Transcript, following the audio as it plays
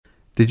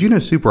Did you know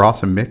Super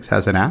Awesome Mix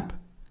has an app?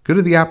 Go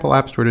to the Apple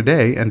App Store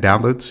today and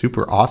download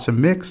Super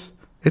Awesome Mix.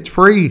 It's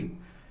free.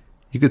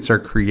 You could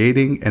start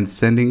creating and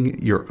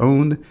sending your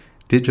own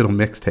digital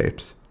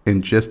mixtapes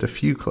in just a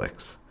few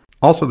clicks.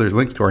 Also, there's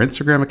links to our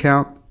Instagram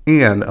account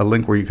and a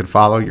link where you can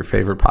follow your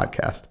favorite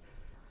podcast.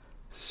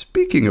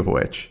 Speaking of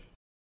which,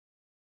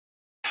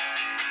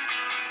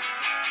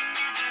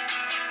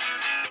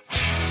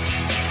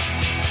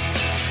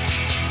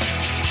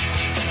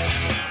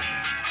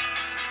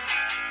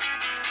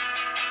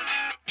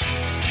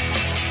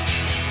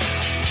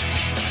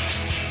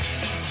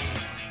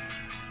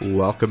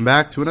 welcome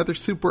back to another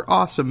Super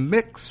Awesome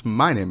Mix.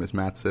 My name is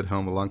Matt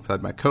Sidholm,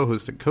 alongside my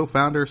co-host and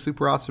co-founder of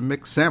Super Awesome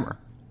Mix, Samer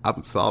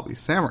Abu Salbi.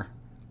 Samer,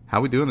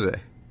 how we doing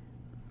today?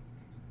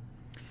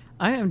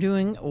 I am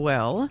doing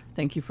well.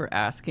 Thank you for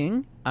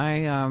asking.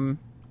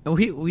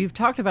 We've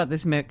talked about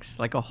this mix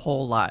like a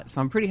whole lot,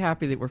 so I'm pretty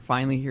happy that we're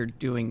finally here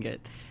doing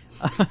it.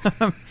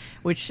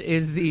 Which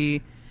is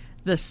the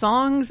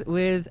songs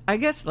with, I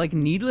guess, like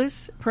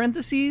needless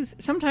parentheses.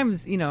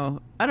 Sometimes,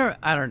 I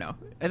don't know.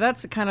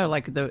 That's kind of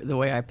like the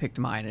way I picked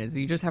mine is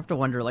you just have to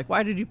wonder, like,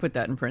 why did you put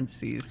that in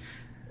parentheses?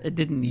 It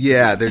didn't.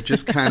 Yeah, they're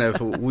just kind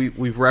of,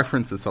 we've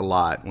referenced this a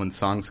lot when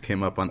songs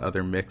came up on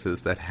other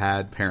mixes that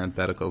had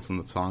parentheticals in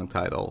the song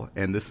title.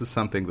 And this is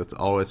something that's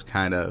always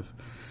kind of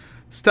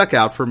stuck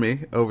out for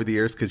me over the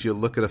years, because you'll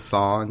look at a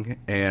song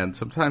and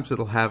sometimes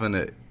it'll have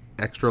an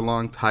extra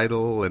long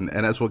title, and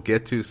as we'll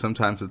get to,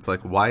 sometimes it's like,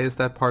 why is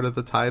that part of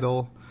the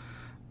title?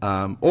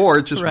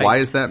 Or just right. Why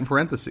is that in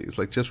parentheses?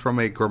 Like, just from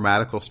a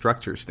grammatical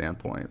structure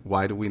standpoint,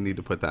 why do we need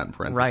to put that in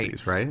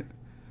parentheses, right?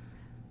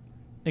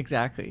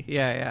 Exactly.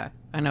 Yeah.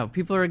 I know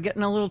people are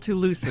getting a little too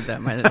loose with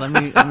them.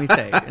 Let me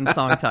say in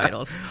song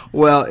titles.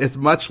 Well, it's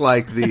much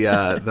like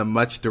the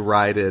much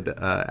derided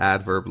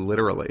adverb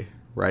literally,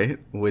 right?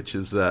 Which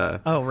is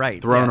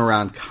thrown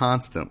around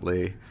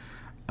constantly,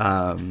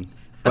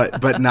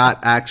 but not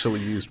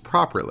actually used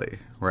properly,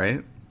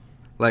 right?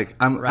 Like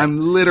I'm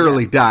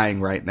literally dying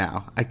right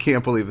now. I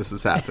can't believe this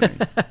is happening.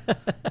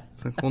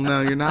 It's like, well, no,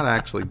 you're not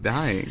actually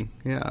dying.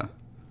 Yeah.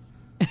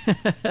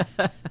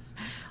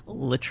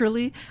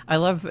 Literally, I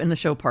love in the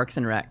show Parks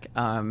and Rec.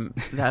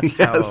 That's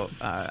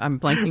yes. how I'm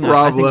blanking on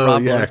Rob Lowe,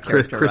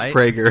 Chris right?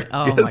 Prager.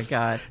 Oh yes. my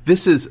god,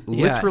 this is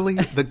literally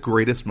the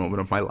greatest moment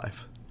of my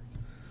life.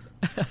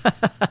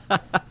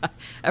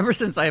 Ever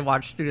since I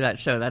watched through that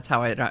show, that's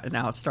how I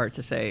now start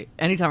to say.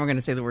 Anytime I'm going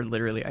to say the word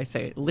literally, I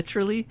say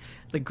literally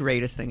the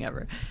greatest thing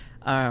ever.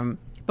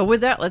 But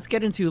with that, let's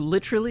get into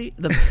literally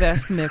the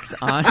best mix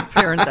on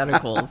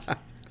parentheticals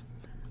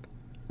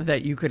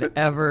that you could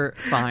ever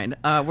find.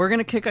 I'm going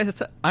to kick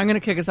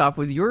us off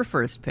with your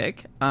first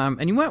pick,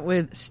 and you went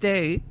with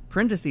 "Stay"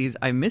 (parentheses)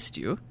 I Missed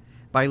You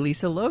by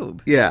Lisa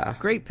Loeb. Yeah,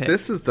 great pick.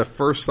 This is the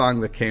first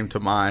song that came to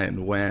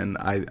mind when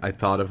I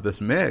thought of this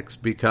mix,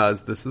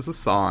 because this is a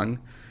song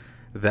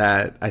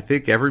that I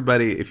think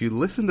everybody, if you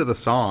listen to the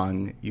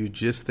song, you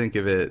just think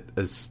of it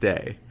as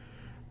 "Stay."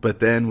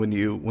 But then when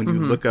you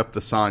look up the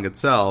song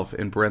itself,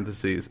 in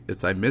parentheses,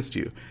 it's "I Missed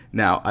You."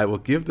 Now, I will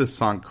give this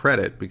song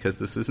credit, because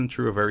this isn't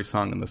true of every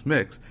song in this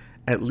mix.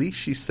 At least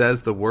she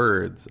says the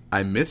words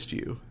 "I missed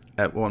you"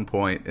 at one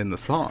point in the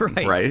song,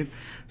 right?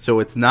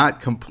 So it's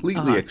not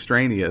completely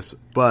extraneous,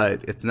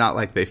 but it's not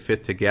like they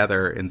fit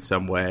together in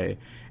some way.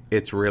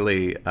 It's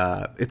really,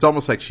 it's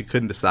almost like she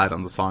couldn't decide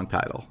on the song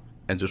title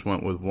and just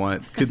went with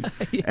one,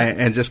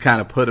 and just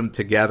kind of put them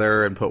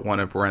together and put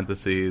one in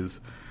parentheses.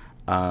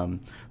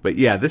 But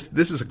yeah, this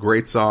is a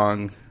great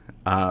song.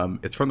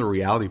 It's from the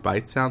Reality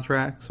Bites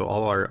soundtrack, so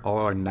all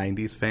our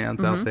 90s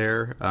fans out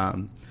there.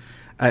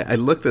 I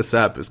looked this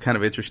up. It was kind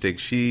of interesting.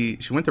 She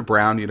went to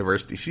Brown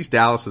University. She's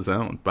Dallas's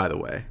own, by the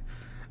way.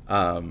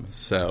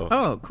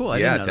 Oh, cool. I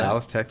didn't know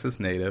Dallas, that. Texas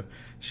native.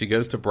 She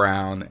goes to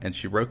Brown, and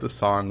she wrote the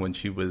song when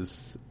she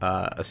was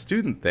a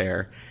student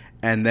there.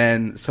 And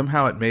then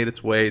somehow it made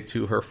its way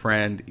to her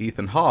friend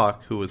Ethan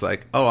Hawke, who was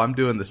like, "Oh, I'm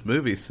doing this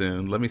movie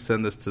soon. Let me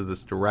send this to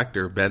this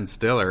director, Ben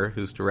Stiller,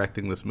 who's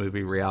directing this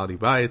movie, Reality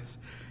Bites."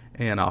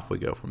 And off we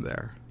go from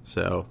there.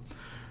 So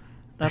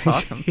that's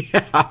awesome.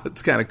 Yeah,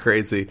 it's kind of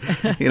crazy.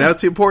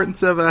 It's the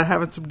importance of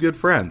having some good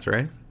friends,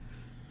 right?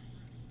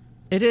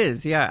 It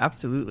is, yeah,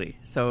 absolutely.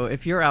 So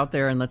if you're out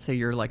there and let's say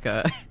you're like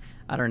a,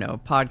 I don't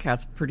know,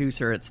 podcast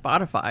producer at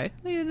Spotify,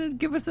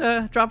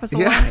 drop us a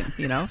line,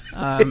 Yeah.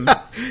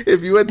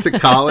 If you went to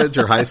college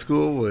or high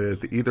school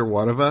with either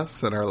one of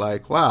us and are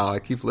like, wow, I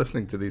keep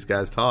listening to these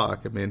guys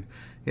talk. I mean,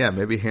 yeah,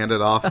 maybe hand it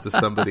off to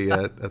somebody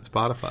at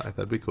Spotify.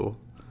 That'd be cool.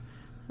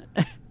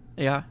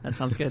 Yeah, that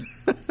sounds good.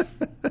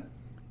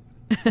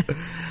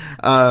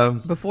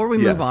 Before we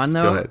yes, move on,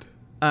 though, go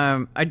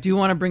ahead. I do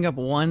want to bring up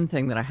one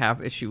thing that I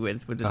have issue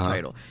with this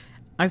title.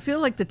 I feel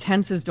like the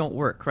tenses don't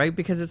work, right?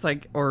 Because it's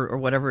like, or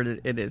whatever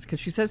it is. Because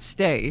she says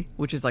 "stay,"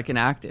 which is like an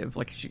active,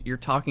 like you're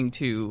talking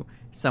to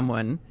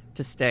someone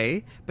to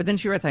stay. But then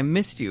she writes "I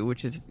missed you,"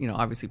 which is,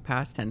 obviously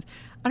past tense.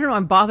 I don't know.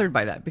 I'm bothered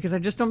by that because I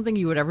just don't think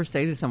you would ever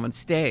say to someone,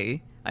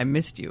 "Stay, I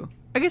missed you."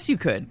 I guess you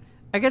could.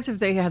 I guess if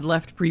they had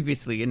left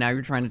previously and now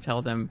you're trying to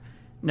tell them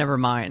never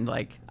mind.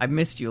 Like, I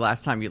missed you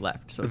last time you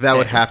left. So that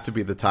would have to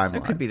be the timeline.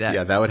 It could be that.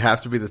 Yeah, that would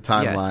have to be the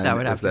timeline. Yes, that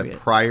would have to be it.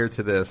 Prior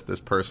to this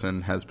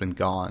person has been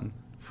gone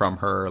from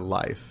her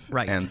life.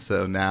 Right. And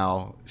so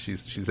now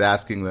she's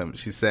asking them,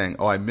 she's saying,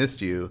 oh, I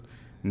missed you.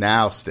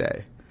 Now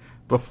stay.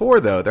 Before,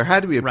 though, there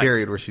had to be a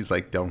period where she's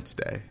like, don't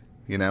stay.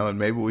 You know, and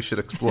maybe we should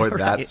explore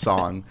that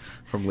song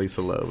from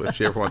Lisa Loeb. If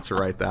she ever wants to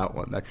write that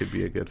one, that could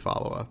be a good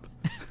follow-up.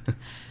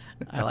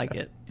 I like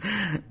it.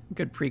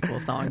 Good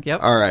prequel song.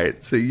 Yep. All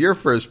right. So your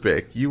first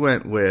pick, you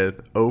went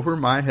with Over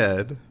My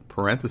Head,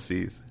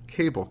 parentheses,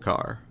 Cable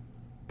Car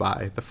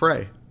by The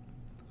Fray.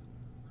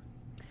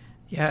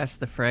 Yes,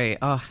 The Fray.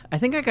 Oh, I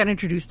think I got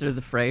introduced to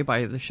The Fray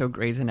by the show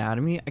Grey's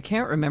Anatomy. I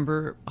can't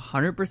remember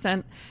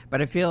 100%,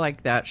 but I feel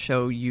like that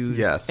show used...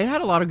 Yes. It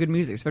had a lot of good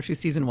music, especially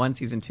season 1,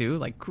 season 2,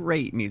 like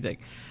great music.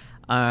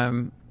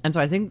 And so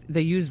I think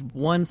they used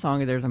one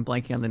song of theirs. I'm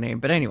blanking on the name.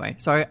 But anyway,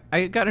 so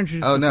I got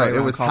introduced to The Fray. Oh, no,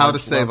 it was college, How to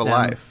Save a them.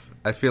 Life.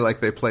 I feel like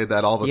they played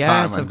that all the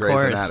time on Grey's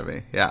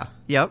Anatomy. Yeah.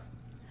 Yep.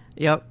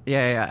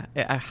 Yeah.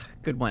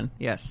 Good one.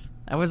 Yes.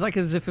 I was like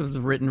as if it was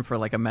written for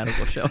like a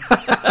medical show.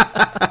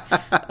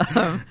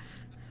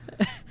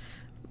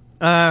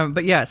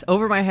 But yes,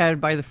 Over My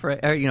Head by the Fray,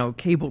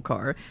 Cable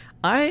Car.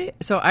 I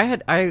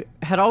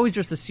had always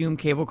just assumed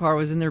Cable Car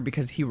was in there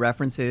because he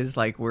references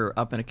like we're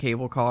up in a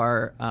cable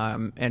car,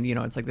 and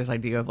it's like this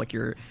idea of like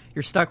you're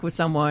stuck with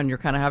someone, you're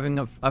kind of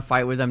having a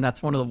fight with them.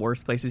 That's one of the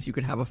worst places you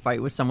could have a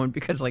fight with someone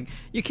because like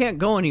you can't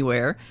go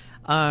anywhere.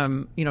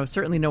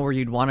 Certainly know where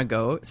you'd want to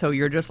go, so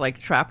you're just like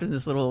trapped in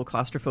this little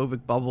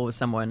claustrophobic bubble with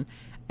someone.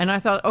 And I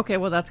thought, okay,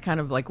 well, that's kind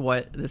of like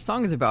what this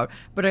song is about.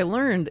 But I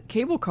learned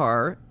Cable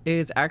Car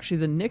is actually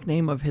the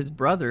nickname of his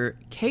brother,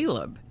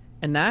 Caleb.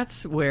 And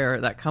that's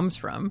where that comes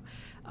from.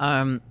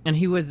 And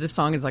this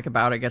song is like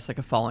about, I guess, like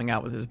a falling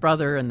out with his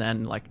brother and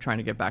then like trying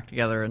to get back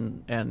together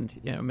and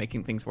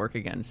making things work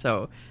again.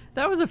 So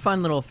that was a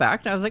fun little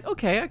fact. I was like,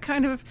 okay,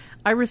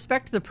 I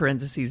respect the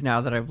parentheses now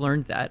that I've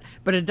learned that.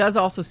 But it does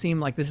also seem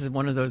like this is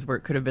one of those where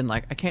it could have been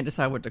like, I can't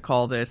decide what to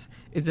call this.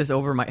 Is this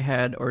Over My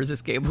Head or is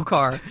this Cable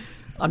Car?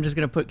 I'm just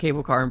going to put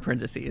Cable Car in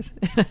parentheses.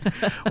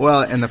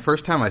 Well, and the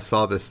first time I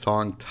saw this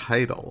song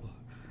title,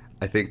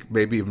 I think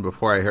maybe even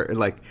before I heard,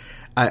 like,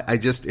 I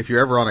just, if you're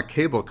ever on a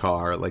cable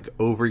car, like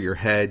over your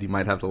head, you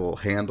might have the little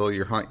handle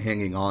you're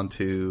hanging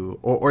onto,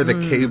 or the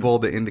cable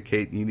to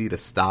indicate you need to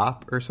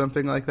stop or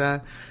something like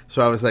that.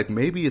 So I was like,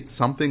 maybe it's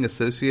something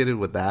associated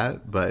with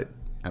that, but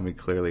I mean,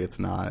 clearly it's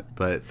not.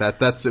 But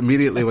that's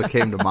immediately what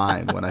came to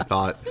mind when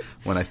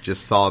I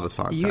just saw the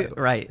song title.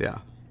 Right. Yeah.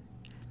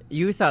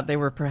 You thought they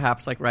were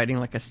perhaps like writing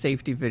like a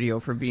safety video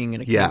for being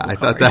in a cable car. I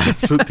thought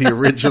that's what the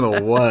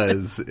original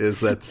was, is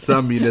that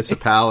some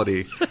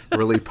municipality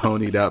really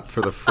ponied up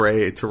for the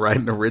Fray to write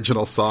an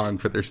original song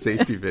for their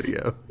safety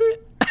video.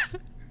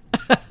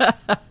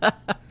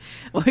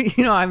 Well,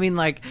 I mean,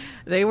 like,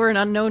 they were an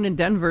unknown in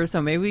Denver,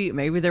 so maybe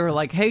they were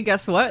like, hey,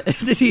 guess what?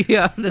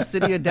 The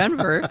city of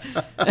Denver,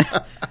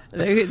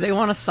 they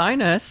want to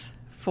sign us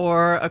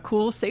for a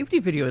cool safety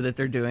video that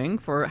they're doing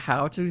for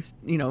how to,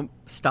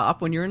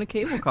 stop when you're in a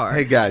cable car.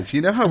 Hey guys,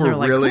 you know how we're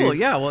like, really, cool,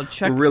 yeah, well,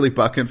 we're really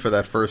bucking for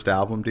that first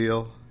album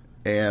deal,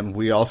 and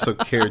we also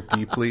care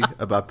deeply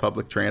about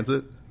public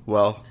transit?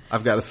 Well,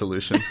 I've got a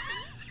solution.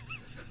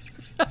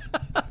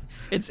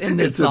 It's in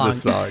this song.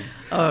 It's in the song.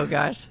 Oh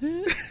gosh.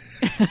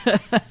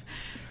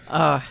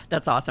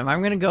 That's awesome. I'm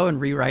going to go and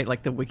rewrite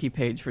like the wiki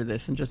page for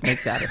this and just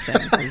make that a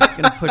thing. We're just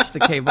going to push the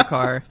cable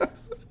car.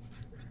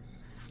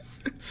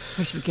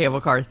 Push the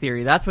cable car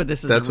theory. That's what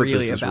this is That's really what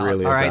this about. Is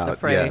really All right, about. the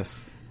Fray.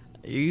 Yes.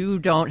 You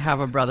don't have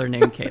a brother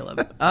named Caleb.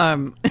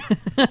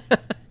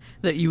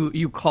 That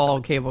you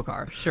call cable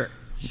car. Sure.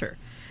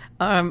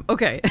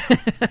 Okay.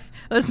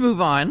 Let's move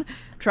on.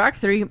 Track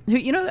 3.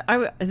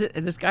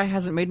 This guy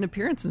hasn't made an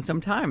appearance in some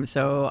time,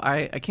 so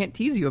I can't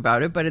tease you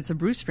about it, but it's a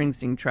Bruce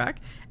Springsteen track,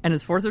 and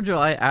it's 4th of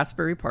July,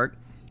 Asbury Park,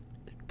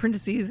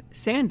 parentheses,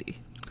 Sandy.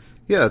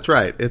 Yeah, that's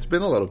right. It's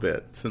been a little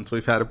bit since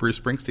we've had a Bruce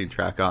Springsteen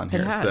track on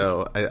here.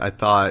 So I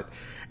thought,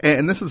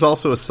 and this is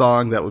also a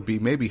song that would be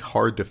maybe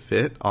hard to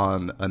fit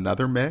on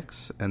another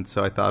mix. And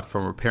so I thought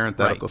from a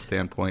parenthetical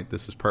standpoint,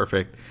 this is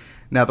perfect.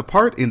 Now, the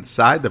part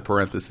inside the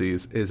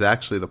parentheses is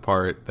actually the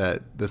part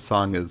that this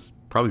song is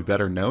probably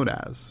better known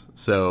as.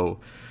 So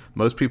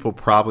most people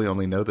probably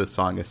only know this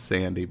song as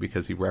Sandy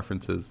because he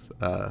references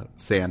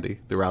Sandy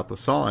throughout the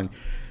song.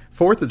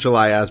 4th of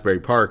July, Asbury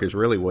Park is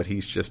really what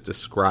he's just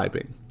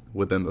describing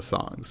within the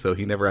song. So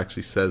he never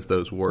actually says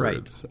those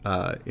words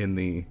in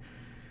the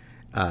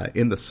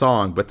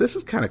song. But this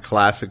is kind of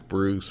classic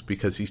Bruce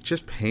because he's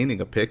just painting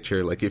a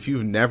picture. Like if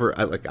you've never,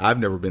 I've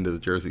never been to the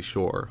Jersey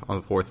Shore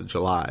on the 4th of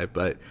July,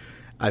 but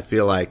I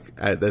feel like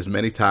as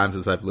many times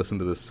as I've listened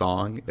to this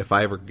song, if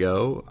I ever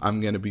go,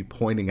 I'm going to be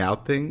pointing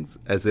out things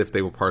as if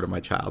they were part of my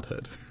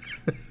childhood.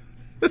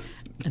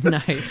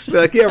 Nice.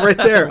 Like, yeah, right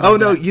there. Oh,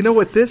 no, you know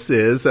what this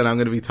is? And I'm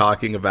going to be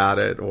talking about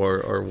it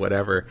or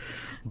whatever.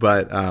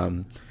 But,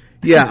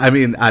 Yeah, I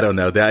mean, I don't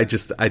know. I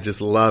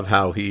just love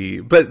how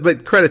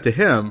but credit to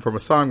him from a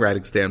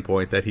songwriting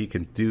standpoint that he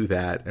can do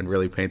that and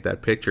really paint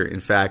that picture. In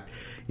fact,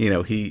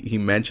 he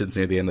mentions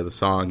near the end of the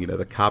song,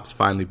 the cops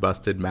finally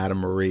busted Madame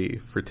Marie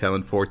for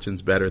telling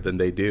fortunes better than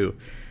they do.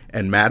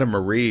 And Madame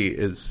Marie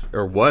was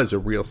a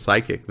real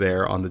psychic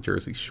there on the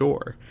Jersey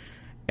Shore.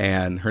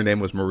 And her name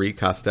was Marie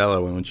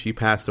Costello. And when she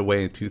passed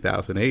away in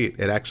 2008,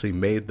 it actually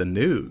made the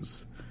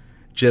news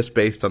just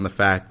based on the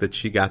fact that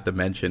she got the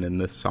mention in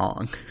this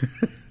song.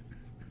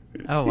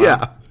 Oh, wow.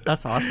 Yeah.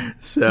 That's awesome.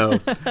 So,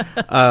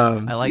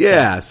 I like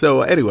that.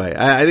 So anyway,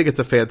 I think it's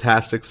a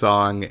fantastic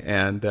song,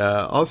 and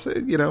also,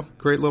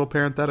 great little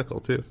parenthetical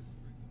too.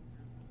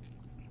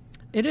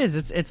 It is.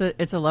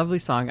 It's a lovely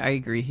song. I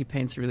agree. He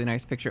paints a really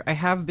nice picture. I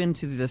have been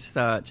to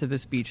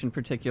this beach in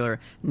particular,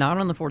 not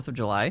on the 4th of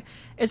July.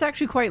 It's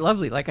actually quite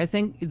lovely. Like, I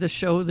think the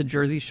show, The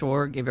Jersey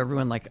Shore, gave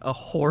everyone like a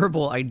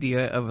horrible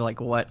idea of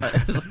like what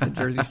the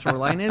Jersey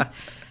shoreline is.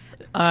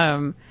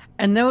 And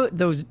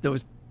those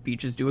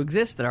beaches do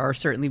exist. There are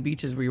certainly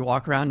beaches where you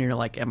walk around and you're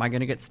like, am I going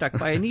to get stuck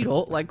by a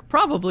needle? Like,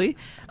 probably.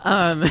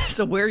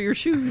 So wear your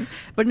shoes.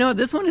 But no,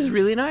 this one is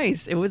really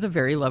nice. It was a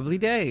very lovely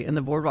day, and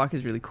the boardwalk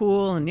is really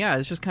cool. And yeah,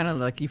 it's just kind of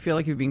like you feel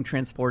like you're being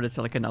transported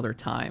to like another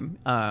time.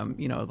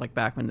 Like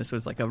back when this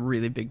was like a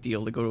really big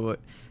deal to go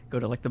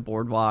to like the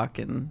boardwalk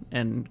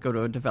and go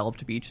to a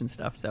developed beach and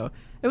stuff. So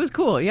it was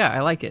cool. Yeah,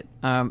 I like it.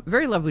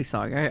 Very lovely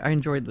song. I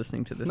enjoyed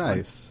listening to this.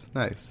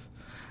 Nice.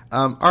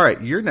 All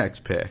right, your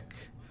next pick.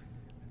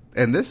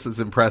 And this is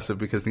impressive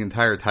because the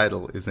entire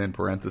title is in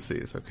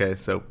parentheses, okay?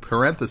 So,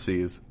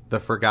 parentheses,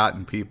 The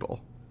Forgotten People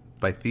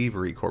by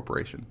Thievery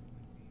Corporation.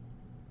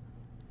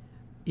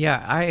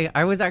 Yeah,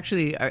 I was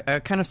actually, I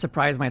kind of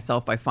surprised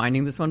myself by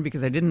finding this one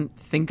because I didn't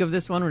think of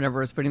this one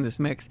whenever I was putting this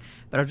mix,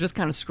 but I was just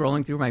kind of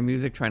scrolling through my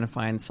music trying to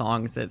find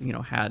songs that,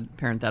 had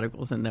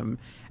parentheticals in them,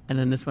 and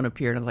then this one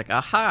appeared, and I was like,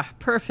 aha,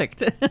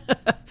 perfect.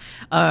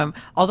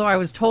 Although I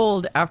was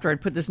told after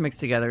I'd put this mix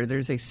together,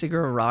 there's a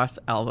Sigur Rós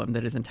album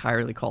that is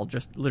entirely called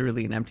just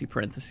literally an empty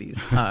parentheses,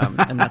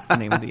 and that's the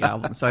name of the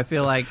album. So I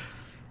feel like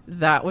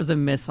that was a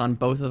miss on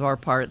both of our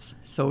parts.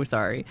 So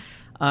sorry.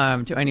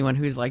 To anyone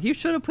who's like, you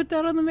should have put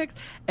that on the mix.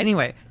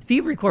 Anyway,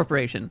 Thievery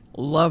Corporation,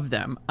 love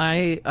them.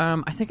 I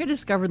think I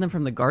discovered them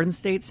from the Garden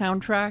State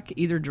soundtrack,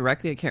 either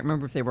directly, I can't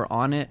remember if they were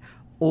on it,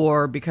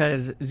 or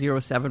because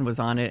 07 was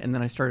on it, and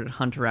then I started to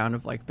hunt around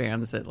of like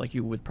bands that like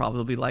you would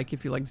probably like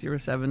if you like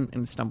 07,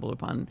 and stumbled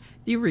upon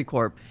Thievery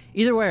Corp.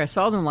 Either way, I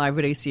saw them live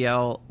at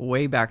ACL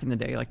way back in the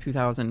day, like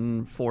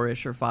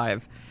 2004-ish or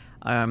 5,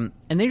 and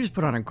they just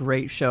put on a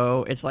great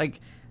show. It's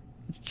like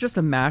just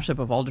a mashup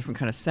of all different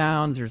kind of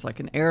sounds. There's like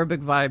an Arabic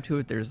vibe to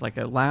it. There's like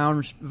a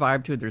lounge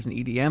vibe to it. There's an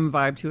EDM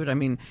vibe to it. I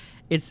mean,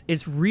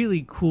 it's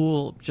really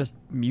cool, just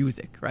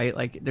music, right?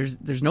 Like there's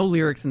no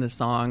lyrics in this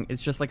song.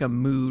 It's just like a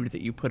mood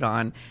that you put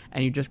on,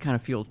 and you just kind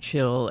of feel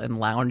chill and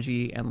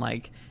loungy and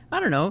like, I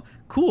don't know,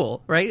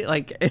 cool, right?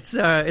 Like it's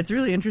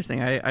really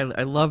interesting.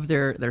 I love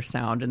their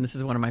sound, and this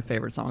is one of my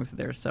favorite songs of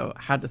theirs, so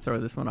I had to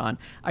throw this one on.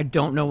 I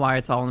don't know why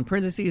it's all in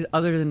parentheses,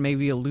 other than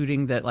maybe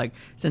alluding that like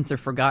since they're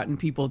forgotten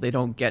people, they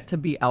don't get to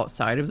be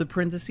outside of the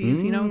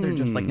parentheses. They're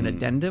just like an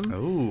addendum.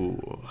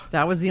 Oh,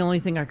 that was the only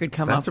thing I could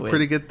come up with. That's a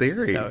pretty good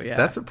theory. So, yeah.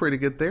 That's a pretty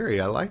good theory.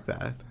 I like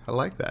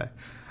that.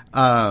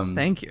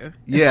 Thank you.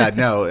 Yeah,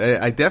 no,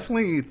 I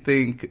definitely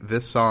think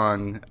this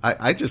song,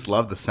 I just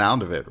love the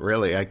sound of it,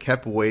 really. I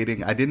kept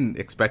waiting. I didn't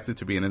expect it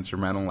to be an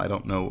instrumental. I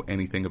don't know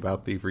anything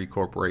about Thievery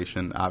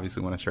Corporation,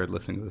 obviously, when I started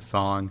listening to the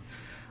song.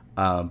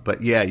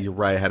 But yeah, you're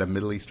right. It had a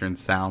Middle Eastern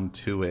sound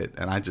to it.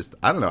 And I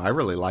don't know, I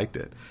really liked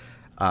it.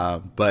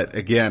 But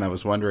again, I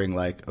was wondering,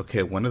 like,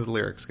 okay, when are the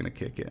lyrics going to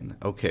kick in?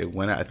 Okay,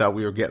 when I thought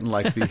we were getting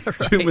like the right.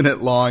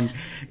 2-minute long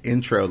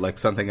intro, like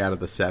something out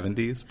of the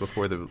 70s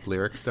before the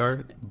lyrics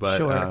start. But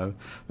sure.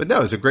 But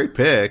no, it's a great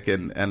pick,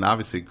 and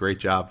obviously great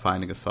job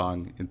finding a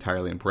song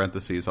entirely in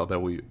parentheses.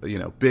 Although we,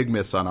 big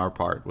miss on our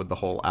part with the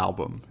whole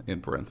album in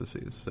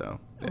parentheses.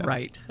 So yeah.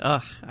 Right,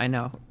 I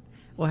know.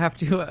 We'll have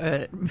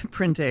to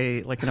print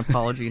an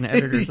apology, an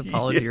editor's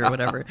apology or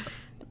whatever.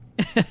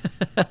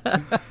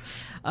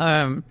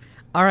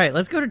 All right,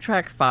 let's go to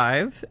track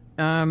 5.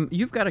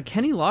 You've got a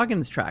Kenny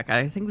Loggins track.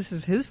 I think this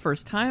is his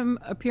first time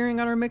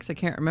appearing on our mix. I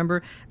can't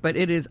remember, but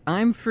it is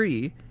I'm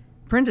Free,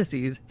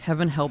 parentheses,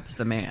 Heaven Helps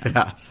the Man.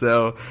 Yeah,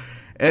 so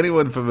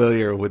anyone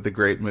familiar with the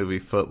great movie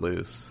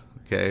Footloose,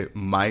 okay,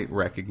 might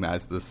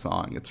recognize this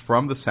song. It's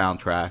from the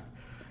soundtrack.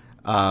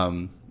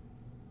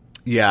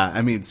 Yeah,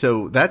 I mean,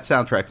 so that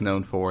soundtrack's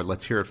known for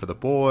Let's Hear It for the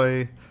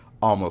Boy,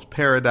 Almost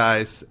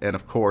Paradise, and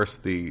of course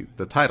the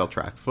title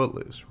track,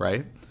 Footloose,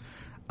 right?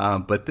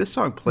 But this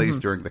song plays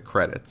during the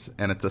credits,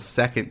 and it's a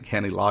second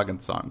Kenny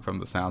Loggins song from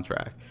the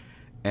soundtrack.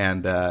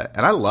 And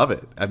I love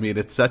it. I mean,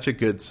 it's such a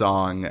good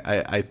song,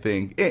 I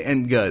think,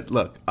 and good.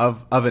 Look,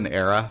 of an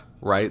era,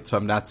 right? So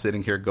I'm not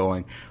sitting here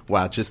going,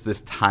 wow, just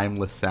this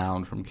timeless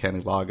sound from Kenny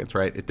Loggins,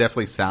 right? It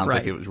definitely sounds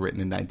like it was written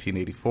in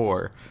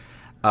 1984.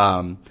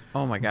 Oh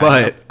my God!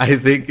 But I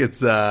think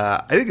it's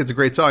a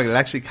great song. It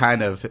actually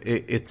kind of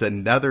it's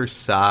another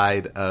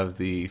side of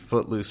the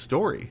Footloose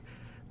story,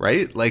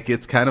 right? Like,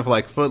 it's kind of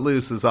like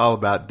Footloose is all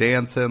about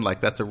dancing.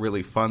 Like, that's a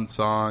really fun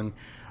song.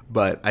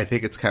 But I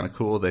think it's kind of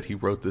cool that he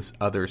wrote this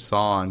other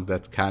song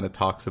that's kind of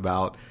talks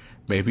about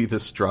maybe the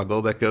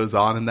struggle that goes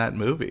on in that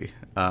movie.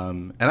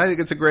 And I think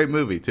it's a great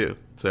movie, too.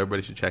 So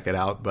everybody should check it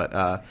out.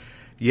 But,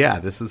 yeah,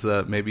 this is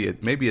maybe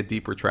a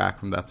deeper track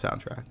from that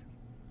soundtrack.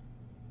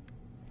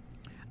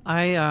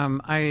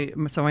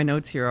 So my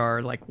notes here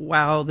are like,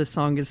 wow, this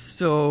song is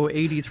so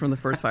 80s from the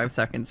first 5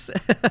 seconds.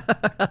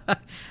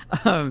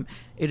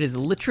 It is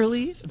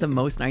literally the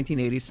most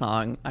 1980s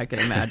song I can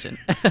imagine.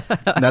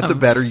 That's a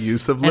better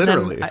use of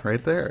literally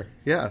right there.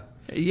 Yeah.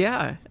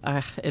 Yeah,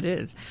 it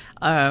is.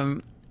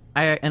 I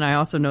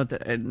also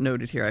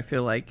noted here, I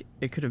feel like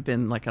it could have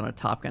been like on a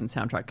Top Gun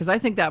soundtrack, because I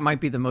think that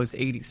might be the most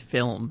 80s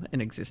film in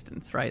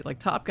existence, right? Like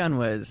Top Gun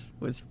was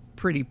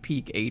pretty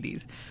peak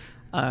 80s.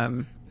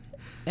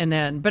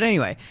 But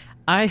anyway,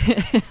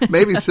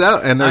 maybe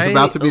so. And there's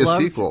about to be a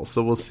sequel,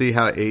 so we'll see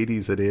how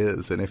 80s it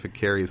is and if it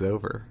carries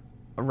over.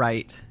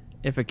 Right.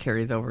 If it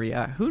carries over,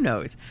 yeah. Who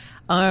knows?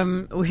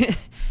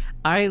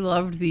 I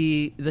loved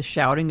the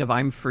shouting of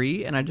 "I'm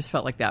free," and I just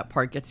felt like that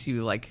part gets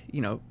you like,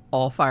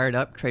 all fired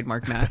up,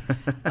 trademark Matt.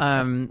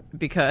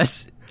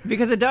 Because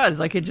it does.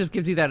 Like, it just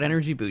gives you that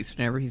energy boost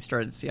whenever he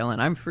started yelling,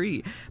 "I'm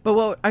free." But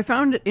what I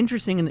found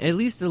interesting, in at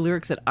least the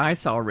lyrics that I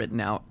saw written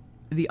out,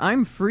 the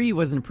 "I'm free"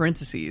 was in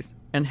parentheses,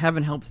 and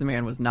 "Heaven Helps the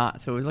Man" was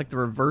not. So it was like the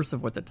reverse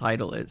of what the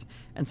title is.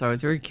 And so I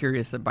was very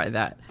curious by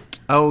that.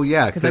 Oh,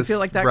 yeah. Because I feel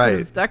like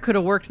that could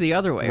have worked the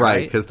other way, right?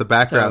 Right, because the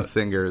background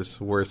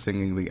singers were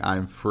singing the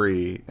 "I'm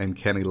free," and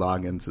Kenny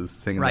Loggins is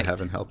singing the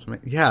 "Heaven Helps Me."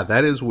 Yeah,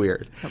 that is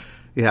weird.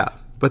 Yeah.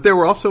 But there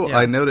were also,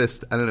 I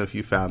noticed, I don't know if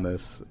you found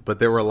this, but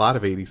there were a lot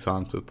of 80s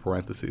songs with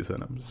parentheses in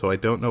them. So I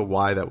don't know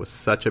why that was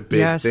such a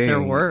big thing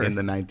in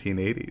the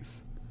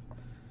 1980s.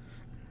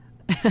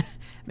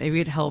 Maybe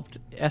it helped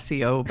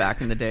SEO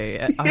back in the day.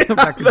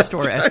 Record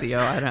store SEO.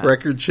 I don't know.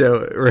 Record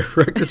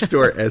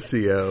store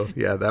SEO.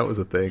 Yeah, that was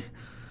a thing.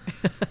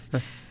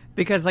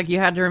 Because like you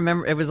had to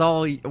remember, it was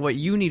all what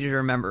you needed to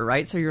remember,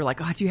 right? So you're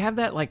like, oh, do you have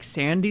that like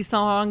Sandy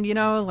song,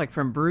 like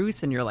from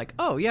Bruce? And you're like,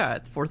 oh yeah,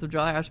 at 4th of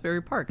July,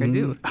 Asbury Park, I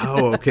do.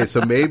 Oh, okay.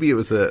 So maybe it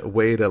was a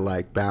way to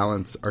like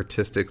balance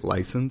artistic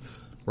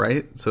license,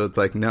 right? So it's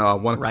like, no, I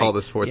want to call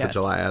this 4th of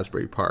July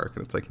Asbury Park,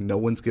 and it's like, no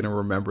one's going to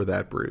remember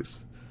that,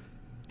 Bruce.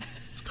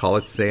 Just call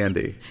it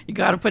Sandy. You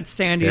got to put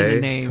Sandy in the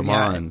name. Come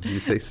on, you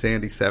say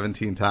Sandy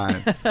 17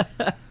 times.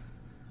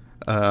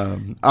 All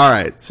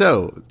right,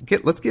 so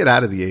let's get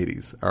out of the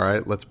 80s. All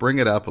right, let's bring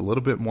it up a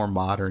little bit more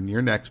modern.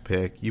 Your next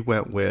pick, you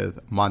went with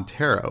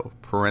Montero,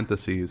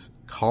 parentheses,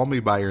 "Call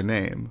Me By Your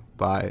Name"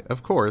 by,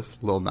 of course,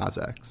 Lil Nas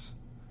X.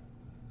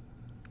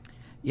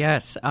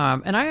 Yes,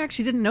 and I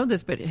actually didn't know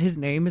this, but his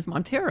name is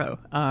Montero.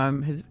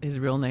 His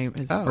real name,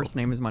 first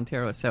name is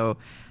Montero. So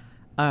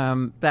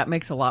that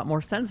makes a lot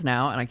more sense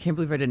now, and I can't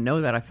believe I didn't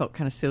know that. I felt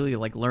kind of silly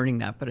like learning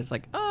that, but it's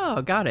like,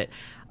 oh, got it.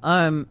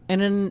 And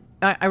then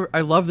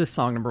I love this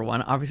song, number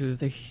one. Obviously, it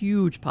was a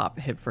huge pop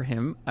hit for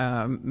him.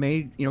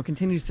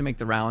 Continues to make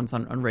the rounds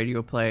on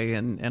radio play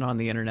and on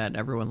the internet, and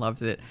everyone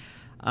loves it.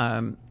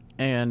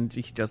 And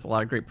he does a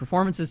lot of great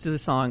performances to the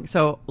song.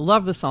 So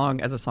love the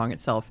song as a song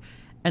itself.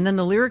 And then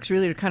the lyrics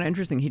really are kind of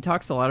interesting. He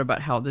talks a lot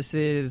about how this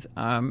is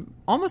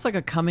almost like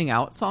a coming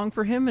out song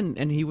for him.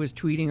 And he was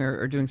tweeting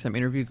or doing some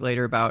interviews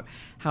later about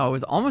how it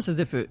was almost as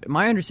if,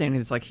 my understanding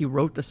is like he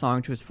wrote the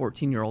song to his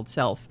 14-year-old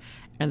self.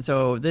 And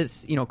so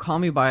this, "Call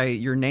Me By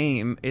Your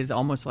Name" is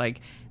almost like,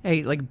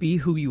 hey, like, be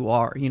who you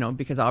are,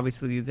 because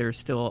obviously there's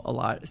still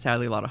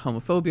sadly a lot of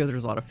homophobia.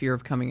 There's a lot of fear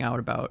of coming out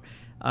about,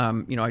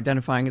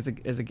 identifying as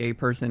a gay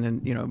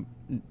person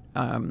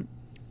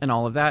and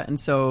all of that. And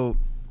so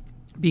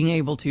being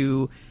able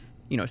to,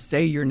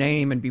 say your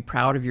name and be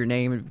proud of your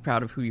name and be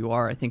proud of who you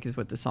are, I think is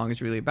what the song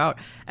is really about.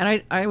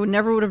 And I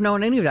never would have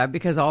known any of that,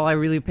 because all I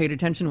really paid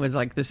attention was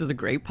like, this is a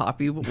great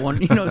poppy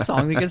one,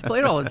 song that gets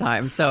played all the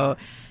time. So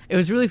it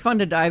was really fun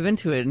to dive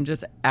into it and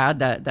just add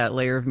that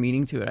layer of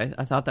meaning to it.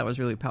 I thought that was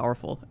really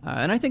powerful.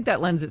 And I think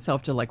that lends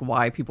itself to like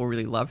why people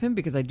really love him,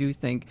 because I do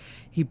think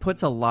he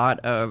puts a lot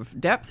of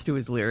depth to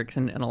his lyrics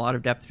and a lot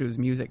of depth to his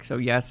music. So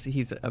yes,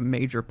 he's a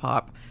major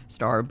pop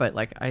star, but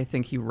like I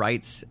think he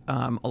writes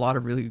a lot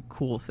of really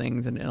cool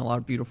things and a lot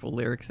of beautiful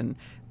lyrics and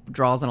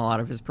draws on a lot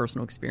of his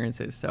personal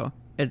experiences. So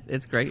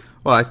it's great.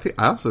 Well,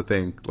 I also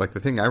think like the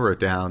thing I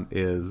wrote down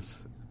is,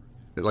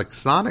 like,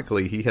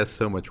 sonically, he has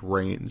so much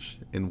range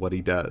in what he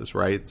does,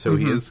 right? So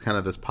he is kind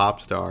of this pop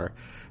star,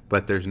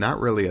 but there's not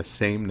really a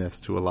sameness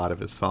to a lot of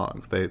his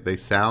songs. They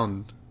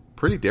sound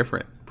pretty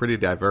different, pretty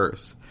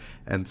diverse.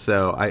 And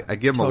so I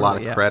give him a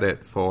lot of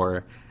credit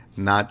for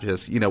not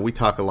just, we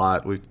talk a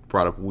lot, we've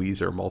brought up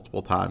Weezer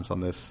multiple times on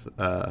this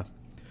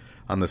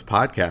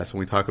podcast, and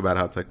we talk about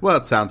how it's like, well,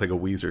 it sounds like a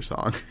Weezer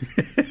song.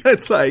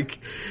 It's like,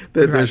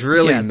 there's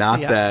really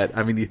that.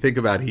 I mean, you think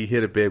about he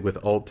hit it big with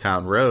Old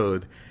Town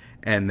Road,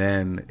 and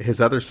then his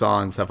other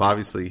songs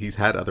he's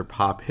had other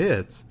pop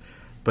hits,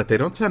 but they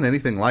don't sound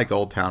anything like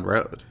Old Town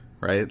Road,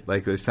 right?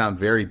 Like they sound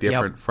very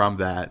different from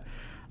that,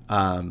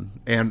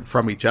 and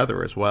from each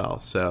other as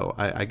well. So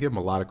I give him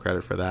a lot of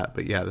credit for that.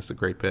 But yeah, this is a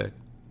great pick.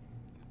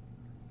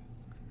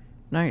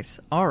 Nice.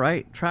 All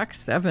right. Track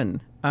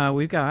 7.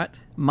 We've got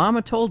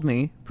Mama Told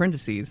Me,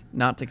 parentheses,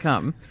 Not to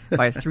Come,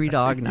 by Three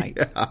Dog Night.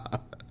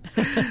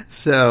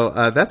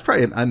 So that's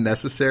probably an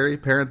unnecessary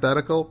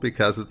parenthetical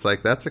because it's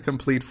like that's a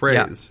complete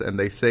phrase, and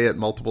they say it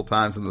multiple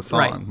times in the song.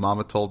 Right.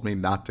 Mama told me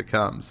not to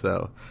come.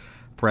 So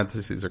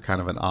parentheses are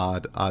kind of an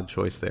odd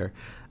choice there.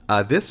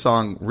 This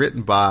song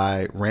written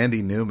by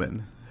Randy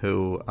Newman,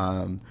 who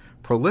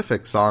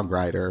prolific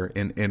songwriter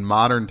in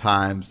modern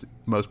times.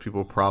 Most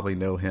people probably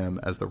know him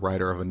as the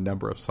writer of a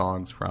number of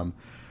songs from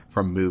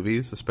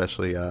movies,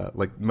 especially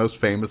like most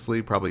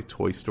famously probably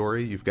Toy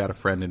Story. You've Got a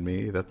Friend in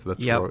Me. That's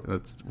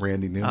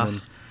Randy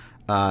Newman.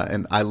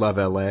 And I Love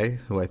L.A.,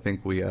 who I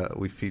think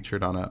we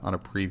featured on a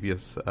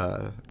previous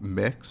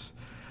mix.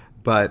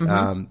 But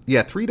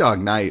Three Dog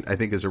Night I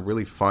think is a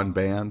really fun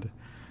band.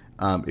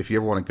 If you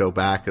ever want to go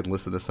back and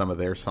listen to some of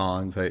their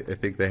songs, I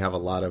think they have a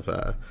lot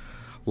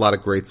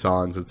of great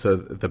songs, and so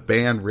the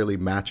band really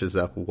matches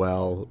up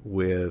well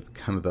with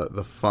kind of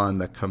the fun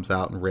that comes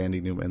out in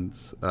Randy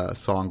Newman's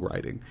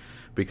songwriting,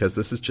 because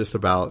this is just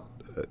about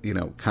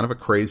kind of a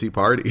crazy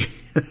party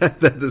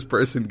that this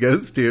person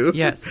goes to.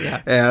 Yes,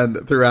 yeah.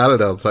 And throughout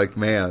it, it's like,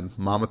 man,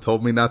 Mama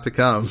told me not to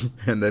come,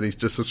 and then he's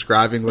just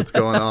describing what's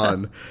going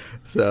on.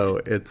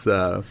 So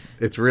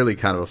it's really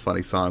kind of a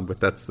funny song, but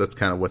that's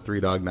kind of what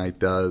Three Dog Night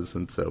does,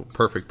 and so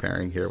perfect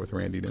pairing here with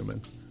Randy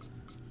Newman.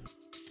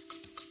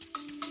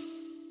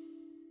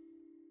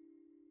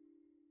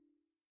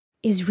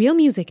 Is real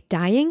music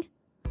dying?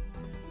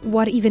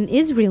 What even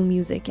is real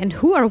music, and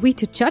who are we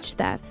to judge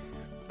that?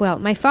 Well,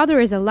 my father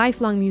is a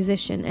lifelong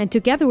musician, and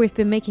together we've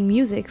been making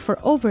music for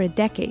over a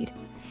decade.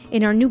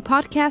 In our new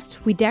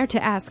podcast, we dare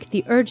to ask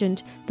the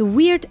urgent, the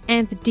weird,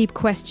 and the deep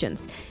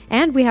questions,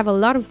 and we have a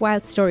lot of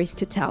wild stories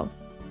to tell.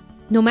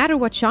 No matter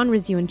what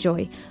genres you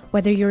enjoy,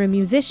 whether you're a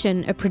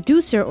musician, a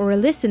producer, or a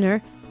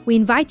listener, we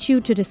invite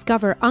you to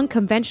discover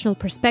unconventional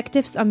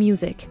perspectives on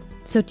music.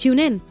 So tune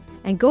in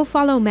and go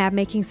follow Mad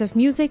Makings of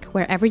Music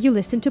wherever you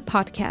listen to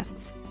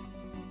podcasts.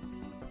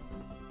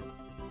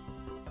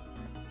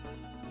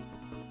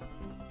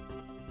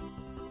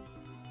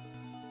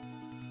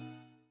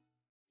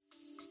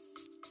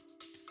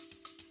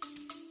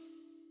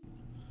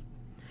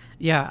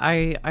 Yeah,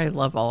 I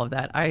love all of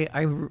that.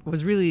 I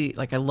was really,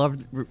 I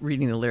loved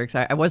reading the lyrics.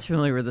 I was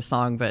familiar with the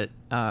song, but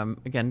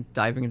again,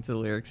 diving into the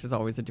lyrics is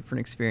always a different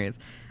experience.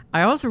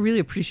 I also really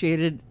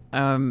appreciated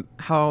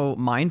how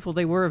mindful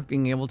they were of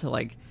being able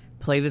to,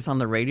 play this on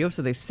the radio.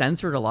 So they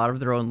censored a lot of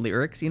their own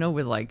lyrics,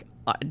 with,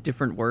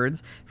 different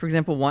words. For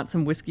example, want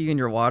some whiskey in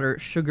your water,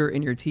 sugar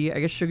in your tea.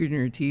 I guess sugar in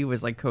your tea was,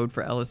 code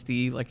for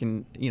LSD,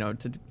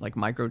 to,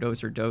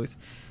 microdose or dose.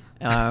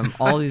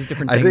 All these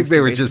different things. I think they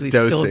were just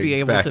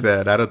dosing back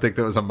then. I don't think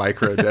there was a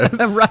micro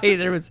dose. Right.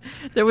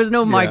 There was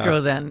no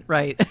micro then.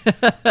 Right.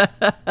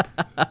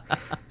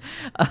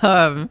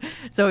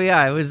 So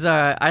yeah, it was,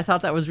 I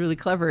thought that was really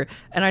clever.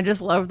 And I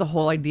just love the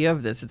whole idea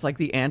of this. It's like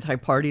the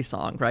anti-party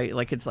song, right?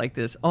 It's like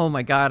this, oh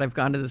my God, I've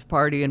gone to this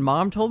party and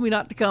mom told me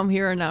not to come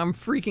here and now I'm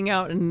freaking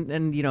out.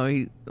 And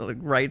he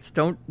writes,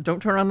 don't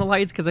turn on the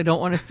lights because I don't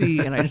want to see.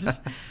 And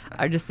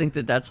I just think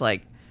that's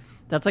like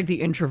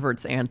the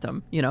introvert's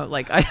anthem,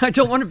 I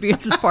don't want to be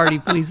at this party.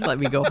 Please let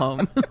me go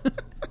home.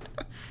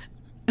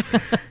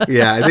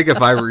 Yeah, I think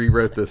if I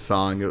rewrote this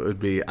song, it would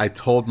be, I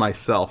told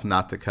myself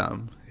not to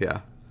come.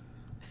 Yeah.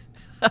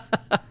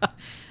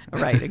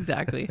 Right,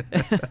 exactly.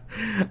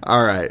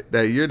 All right.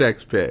 Now, your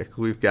next pick,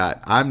 we've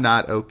got I'm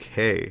Not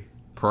Okay,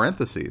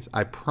 parentheses,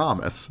 I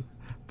Promise,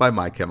 by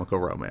My Chemical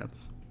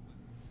Romance.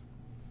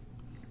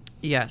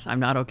 Yes, I'm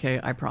Not Okay,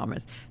 I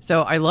Promise.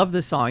 So I love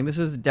this song. This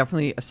is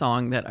definitely a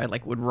song that I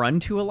would run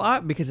to a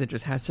lot because it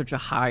just has such a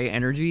high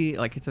energy.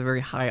 It's a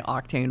very high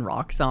octane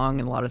rock song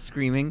and a lot of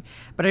screaming.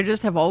 But I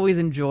just have always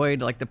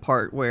enjoyed the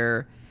part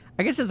where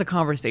I guess it's a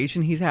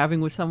conversation he's having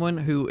with someone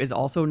who is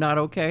also not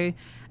okay.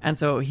 And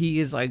so he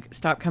is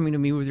stop coming to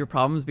me with your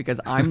problems because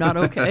I'm not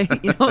okay.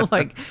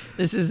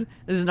 This is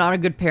not a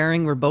good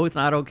pairing. We're both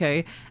not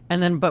okay.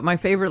 And then, but my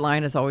favorite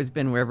line has always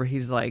been wherever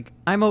he's like,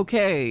 I'm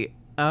okay.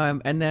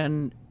 And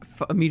then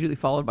immediately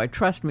followed by,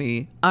 trust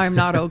me, I'm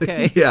not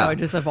okay. Yeah. So I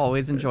just have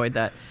always enjoyed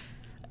that.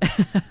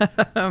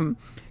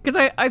 Because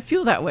I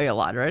feel that way a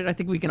lot, right? I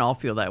think we can all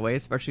feel that way,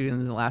 especially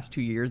in the last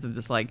 2 years of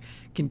this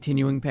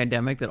continuing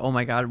pandemic that, oh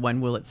my God,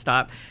 when will it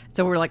stop?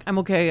 So we're like, I'm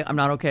okay, I'm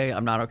not okay,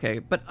 I'm not okay,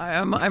 but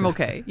I'm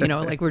okay.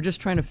 We're just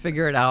trying to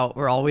figure it out.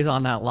 We're always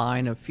on that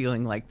line of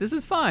feeling like this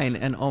is fine,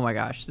 and oh my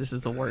gosh, this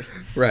is the worst.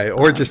 Right,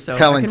 or just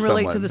telling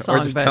someone,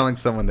 song, telling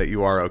someone that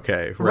you are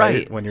okay,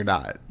 right? When you're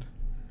not.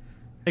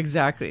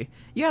 Exactly.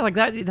 Yeah,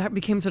 that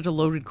became such a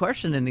loaded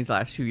question in these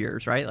last 2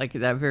 years, right?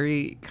 That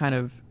very kind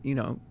of,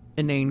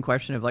 inane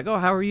question of oh,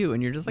 how are you?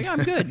 And you're just like, oh,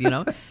 I'm good,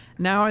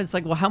 Now it's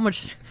well, how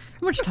much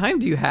time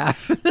do you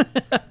have?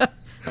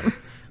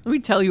 Let me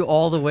tell you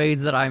all the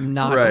ways that I'm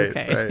not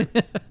okay.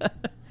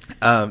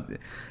 Right.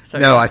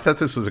 No, I thought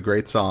this was a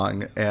great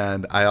song,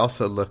 and I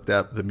also looked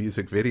up the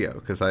music video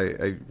because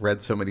I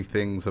read so many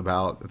things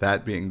about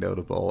that being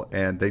notable,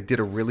 and they did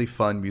a really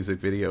fun music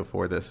video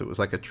for this. It was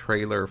like a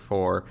trailer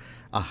for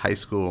a high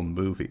school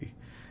movie.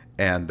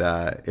 And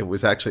it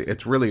was actually,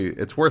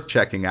 it's worth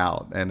checking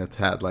out. And it's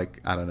had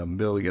like, I don't know,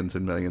 millions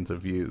and millions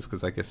of views,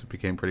 because I guess it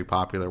became pretty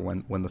popular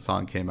when the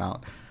song came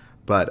out.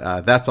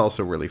 But that's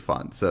also really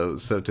fun. So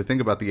to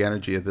think about the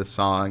energy of this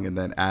song and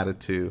then add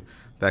it to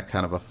that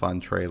kind of a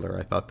fun trailer,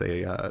 I thought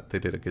they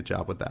did a good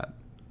job with that.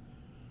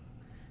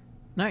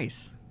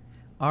 Nice.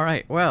 All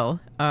right, well,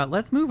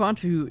 let's move on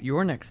to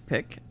your next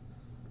pick.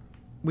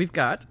 We've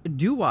got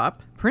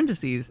Doo-Wop,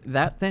 parentheses,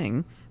 That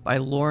Thing, by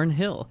Lauryn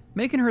Hill,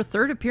 making her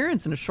third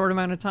appearance in a short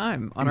amount of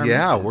time on our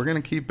mixes. We're going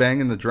to keep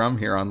banging the drum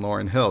here on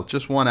Lauryn Hill.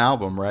 Just one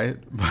album, right?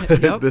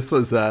 Yep. This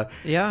was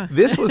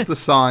this was the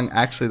song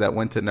actually that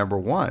went to number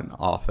 1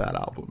 off that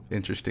album,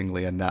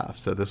 interestingly enough.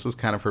 So this was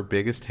kind of her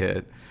biggest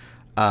hit.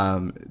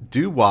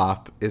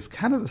 Doo-wop is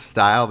kind of the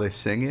style they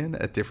sing in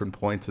at different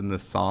points in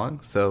this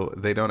song. So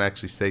they don't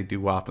actually say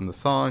doo-wop in the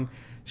song.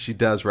 She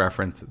does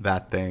reference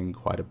That Thing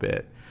quite a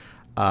bit.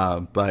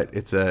 But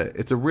it's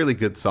a really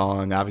good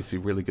song, obviously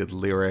really good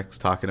lyrics,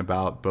 talking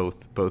about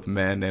both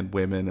men and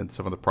women and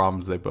some of the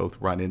problems they both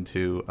run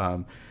into.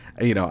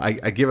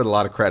 I give it a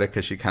lot of credit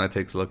because she kind of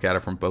takes a look at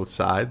it from both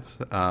sides,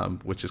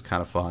 which is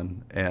kind of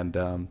fun. And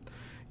on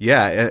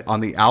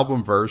the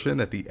album version,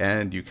 at the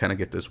end, you kind of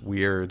get this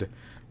weird,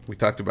 we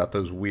talked about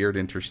those weird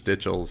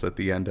interstitials at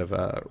the end of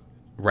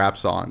rap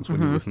songs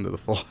when you listen to the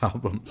full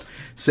album.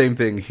 Same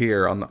thing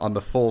here on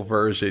the full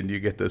version. You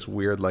get this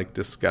weird like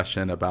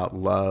discussion about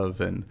love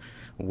and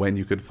when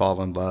you could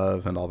fall in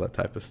love and all that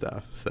type of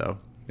stuff. So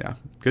yeah,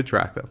 good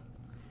track though.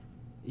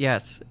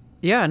 Yes.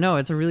 Yeah, no,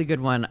 it's a really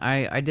good one.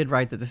 I did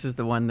write that this is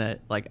the one that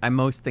like I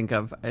most think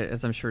of,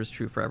 as I'm sure is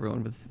true for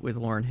everyone with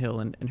Lauryn Hill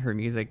and her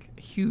music.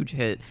 Huge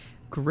hit,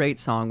 great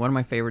song, one of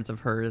my favorites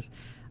of hers.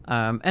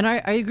 And I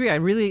agree. I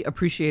really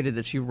appreciated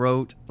that she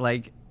wrote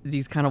like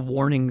these kind of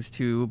warnings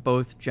to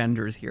both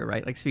genders here,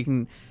 right? Like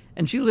speaking,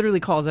 and she literally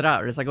calls it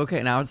out. It's like,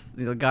 okay, now it's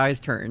the guy's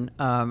turn.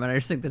 And I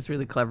just think that's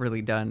really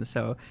cleverly done.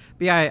 So,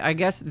 but yeah, I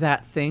guess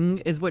that thing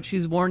is what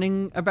she's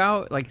warning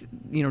about. Like,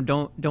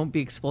 don't be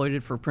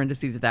exploited for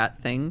parentheses,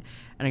 that thing.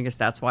 And I guess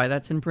that's why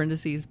that's in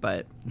parentheses,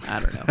 but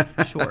I don't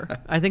know. Sure.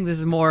 I think this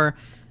is more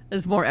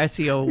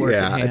SEO work.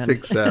 Yeah, I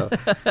think so.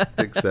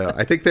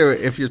 I think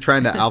if you're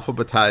trying to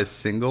alphabetize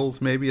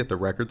singles, maybe at the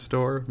record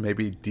store,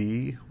 maybe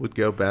D would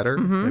go better.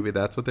 Mm-hmm. Maybe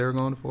that's what they were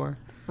going for.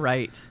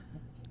 Right.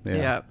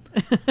 Yeah.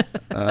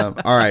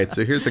 All right.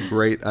 So here's a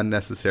great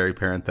unnecessary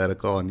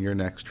parenthetical on your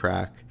next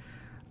track.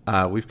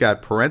 We've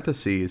got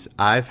parentheses,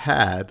 I've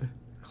had,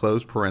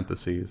 close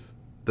parentheses,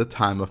 the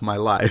time of my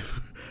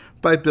life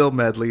by Bill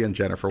Medley and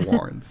Jennifer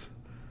Warnes.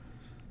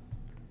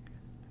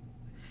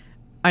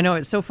 I know,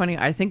 it's so funny.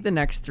 I think the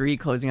next three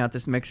closing out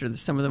this mix are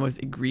some of the most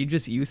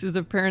egregious uses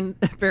of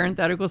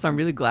parenthetical, so I'm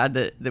really glad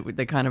that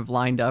they kind of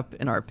lined up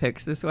in our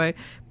picks this way.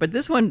 But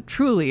this one,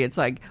 truly, it's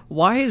like,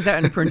 why is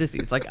that in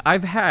parentheses? Like,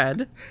 I've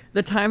had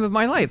the time of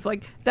my life.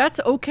 Like, that's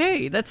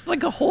okay. That's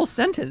like a whole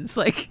sentence.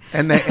 Like,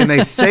 and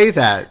they say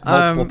that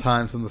multiple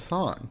times in the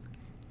song.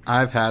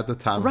 I've had the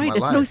time of my life.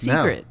 Right, it's no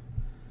secret.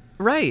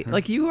 Right.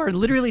 Like you are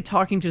literally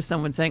talking to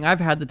someone saying, I've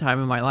had the time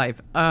of my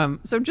life.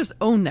 So just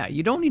own that.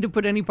 You don't need to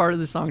put any part of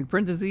the song in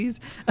parentheses,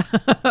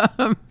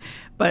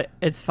 but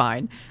it's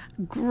fine.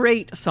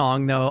 Great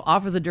song, though,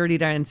 off of the Dirty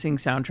Dancing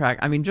soundtrack.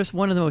 I mean, just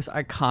one of the most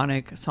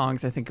iconic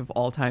songs, I think, of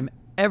all time.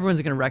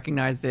 Everyone's going to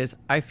recognize this.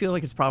 I feel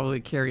like it's probably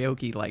a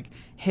karaoke like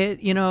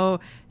hit,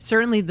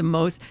 certainly the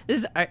most.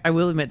 This is, I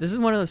will admit, this is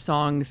one of those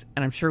songs,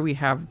 and I'm sure we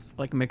have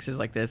like mixes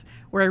like this,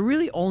 where I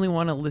really only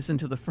want to listen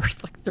to the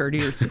first like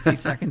 30 or 60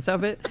 seconds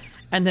of it.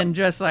 And then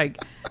just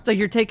like, it's like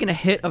you're taking a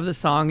hit of the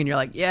song and you're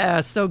like, yeah,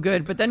 so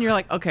good. But then you're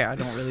like, okay, I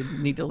don't really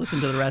need to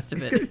listen to the rest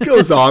of it. It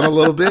goes on a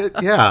little bit.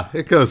 Yeah,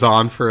 it goes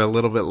on for a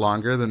little bit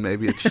longer than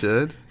maybe it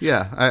should.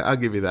 Yeah, I'll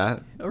give you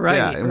that. Right.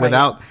 Yeah, and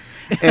without...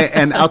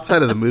 and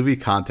outside of the movie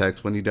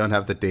context, when you don't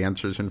have the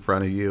dancers in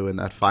front of you in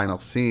that final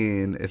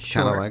scene, it's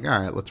kind of like,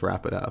 all right, let's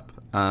wrap it up.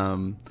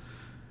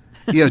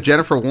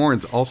 Jennifer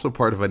Warnes also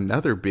part of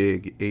another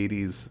big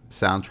 80s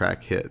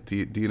soundtrack hit.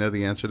 Do you know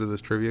the answer to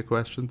this trivia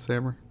question,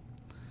 Sammer?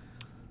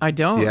 I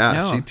don't. Yeah,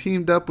 no. She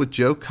teamed up with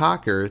Joe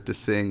Cocker to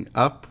sing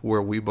Up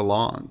Where We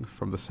Belong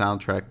from the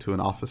soundtrack to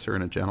An Officer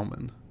and a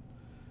Gentleman.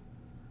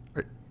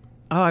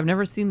 Oh, I've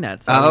never seen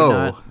that.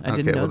 So I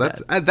didn't know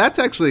that's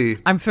actually...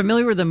 I'm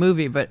familiar with the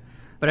movie, but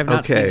I've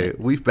not seen it.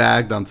 We've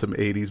bagged on some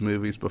 80s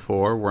movies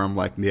before where I'm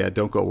like, yeah,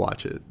 don't go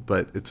watch it.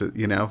 But it's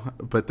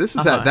but this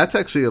is that's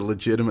actually a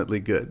legitimately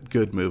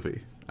good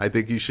movie. I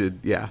think you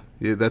should,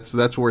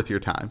 that's worth your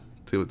time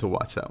to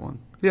watch that one.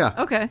 Yeah.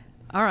 Okay.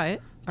 All right.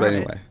 But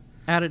anyway.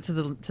 Add it to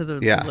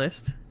the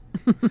list.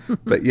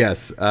 But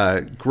yes,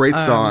 great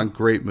song,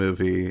 great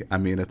movie. I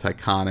mean, it's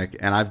iconic,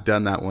 and I've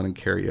done that one in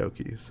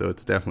karaoke, so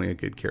it's definitely a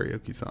good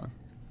karaoke song.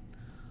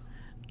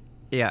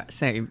 Yeah,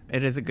 same.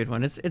 It is a good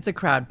one. It's a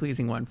crowd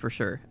pleasing one for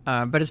sure.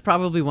 But it's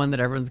probably one that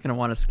everyone's going to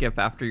want to skip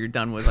after you're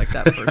done with like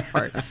that first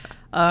part.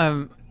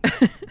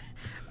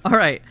 All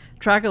right,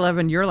 track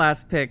 11, your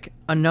last pick.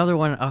 Another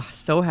one. Oh,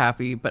 so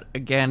happy, but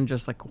again,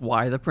 just like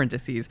why the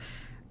parentheses?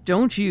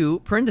 Don't you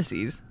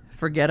parentheses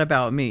forget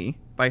about me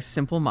by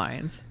Simple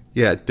Minds.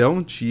 Yeah,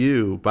 Don't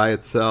You by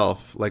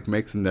itself like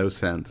makes no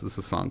sense as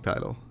a song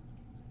title.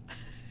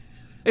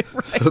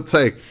 Right. So it's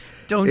like,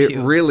 Don't it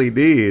you? really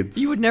needs.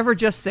 You would never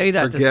just say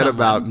that to Forget someone.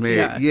 about me.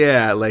 Yeah.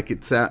 Yeah, like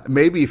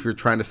maybe if you're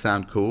trying to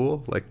sound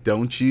cool, like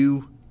don't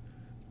you,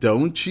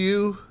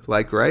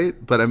 like, right?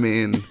 But I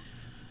mean,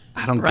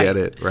 I don't Right. get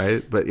it,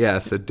 right? But yeah,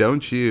 so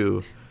don't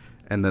you,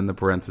 and then the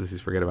parentheses,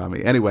 forget about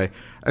me. Anyway,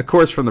 of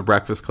course, from The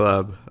Breakfast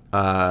Club,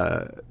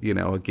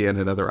 again,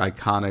 another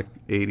iconic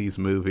 80s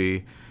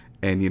movie.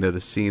 And, the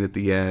scene at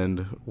the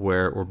end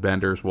where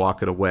Bender's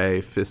walking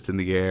away, fist in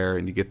the air,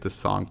 and you get this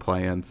song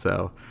playing.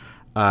 So,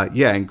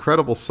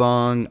 incredible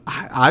song.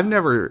 I've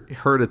never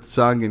heard it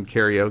sung in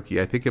karaoke.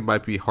 I think it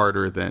might be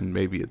harder than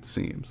maybe it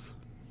seems.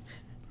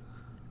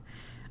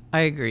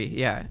 I agree.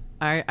 Yeah,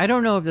 I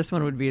don't know if this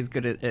one would be as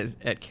good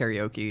at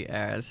karaoke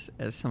as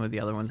some of the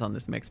other ones on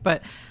this mix,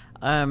 but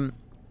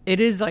it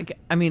is like,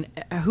 I mean,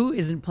 who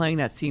isn't playing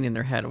that scene in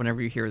their head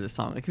whenever you hear the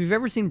song? Like, if you've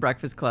ever seen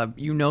Breakfast Club,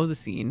 you know the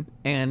scene,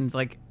 and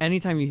like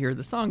anytime you hear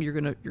the song,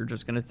 you're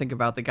just gonna think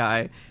about the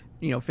guy,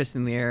 fist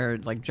in the air,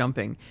 like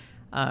jumping.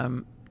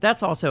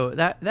 That's also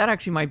that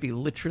actually might be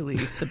literally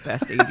the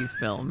best 80s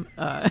film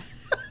of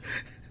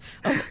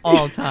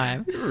all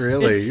time. You're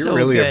really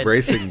good.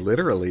 Embracing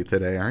literally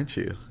today, aren't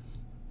you?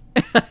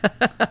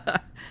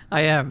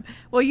 I am.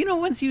 Well,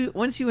 once you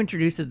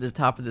introduced it at the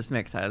top of this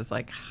mix, I was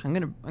like, I'm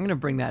gonna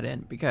bring that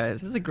in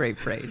because it's a great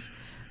phrase.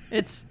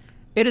 It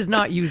is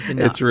not used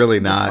enough. It's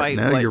really not.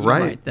 No, you're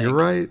right. You're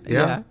right.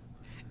 Yeah.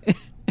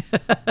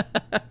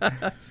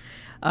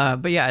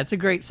 But yeah, it's a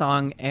great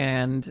song,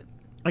 and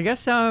I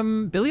guess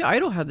Billy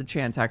Idol had the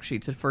chance actually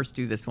to first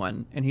do this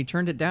one, and he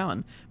turned it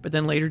down, but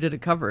then later did a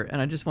cover, and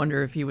I just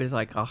wonder if he was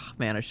like, oh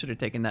man, I should have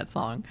taken that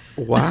song.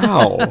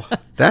 Wow,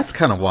 that's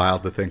kind of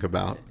wild to think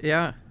about.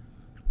 Yeah.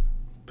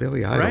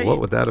 Billy Idol, Right. what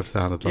would that have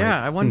sounded like?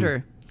 Yeah, I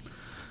wonder.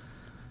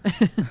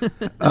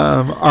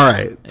 All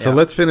right, so Yeah.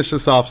 let's finish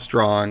this off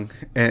strong.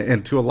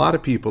 And to a lot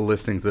of people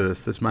listening to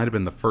this might have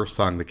been the first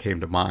song that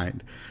came to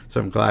mind. So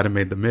I'm glad I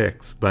made the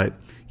mix. But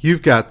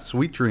you've got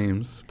Sweet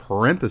Dreams,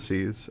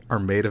 parentheses, are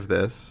made of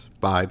this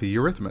by the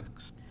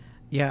Eurythmics.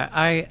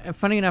 Yeah,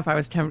 funny enough, I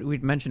was tempted,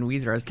 we'd mentioned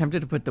Weezer. I was tempted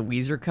to put the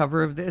Weezer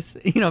cover of this,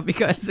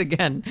 because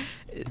again,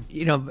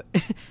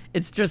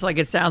 it's just like,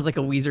 it sounds like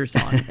a Weezer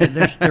song.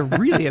 They're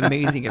really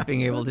amazing at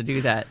being able to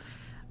do that.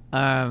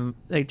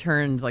 They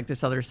turned like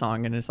this other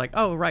song and it's like,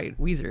 oh, right,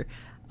 Weezer.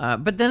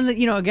 But then,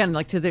 again,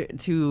 like to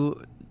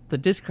the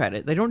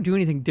discredit, they don't do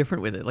anything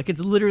different with it. Like, it's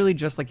literally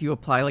just like you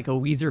apply like a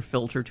Weezer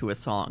filter to a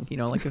song.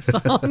 Like if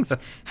songs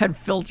had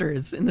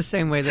filters in the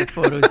same way that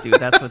photos do,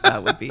 that's what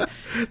that would be.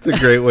 It's a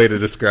great way to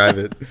describe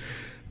it.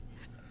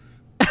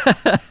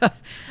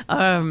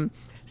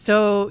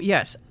 So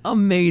yes,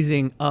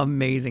 amazing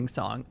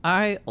song.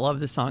 I love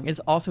this song.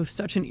 It's also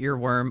such an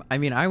earworm. I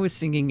mean, I was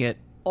singing it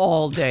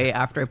all day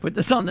after I put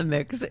this on the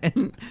mix,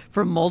 and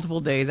for multiple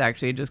days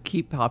actually, it just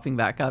keep popping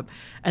back up.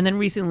 And then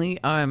recently,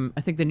 I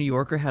think the New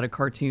Yorker had a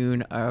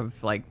cartoon of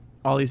like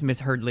all these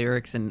misheard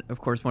lyrics, and of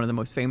course one of the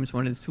most famous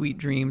one is "Sweet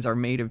dreams are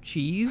made of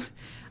cheese."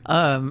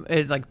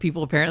 It's like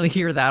people apparently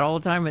hear that all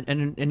the time, and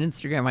in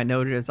Instagram I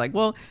noted it's like,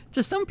 well,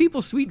 to some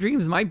people sweet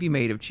dreams might be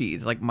made of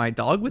cheese. Like my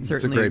dog would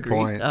certainly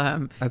agree.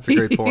 That's a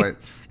great point.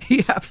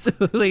 He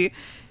absolutely,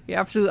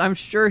 I'm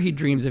sure he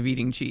dreams of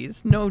eating cheese.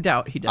 No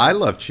doubt he does. I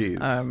love cheese.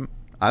 I'm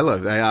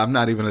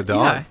not even a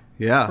dog.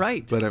 Yeah.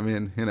 Right. But I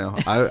mean,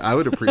 I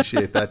would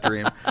appreciate that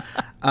dream.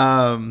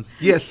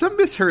 Some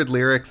misheard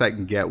lyrics I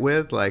can get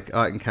with, like,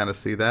 I can kind of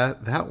see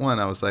that. That one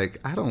I was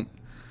like, I don't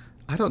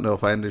know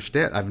if I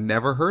understand. I've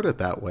never heard it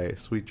that way.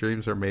 Sweet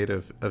dreams are made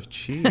of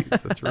cheese.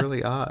 That's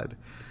really odd.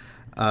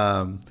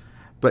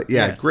 But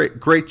yeah, yes.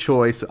 Great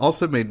choice.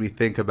 Also made me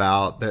think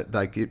about that.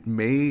 Like it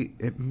may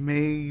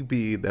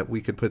be that we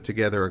could put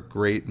together a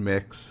great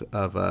mix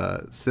of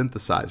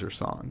synthesizer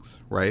songs,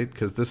 right?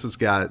 Because this has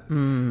got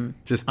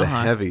just the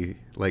heavy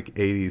like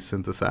 80s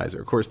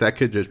synthesizer. Of course, that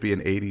could just be an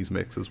 80s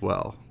mix as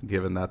well,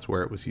 given that's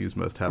where it was used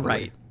most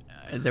heavily.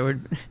 Right.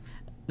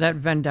 That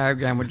Venn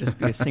diagram would just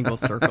be a single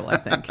circle, I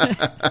think.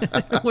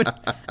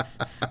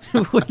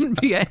 It wouldn't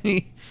be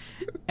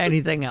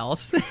anything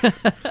else.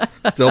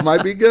 Still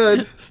might be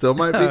good.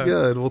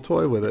 We'll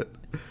toy with it.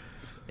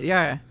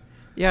 Yeah.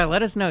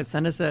 Let us know.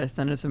 Send us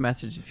a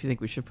message if you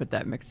think we should put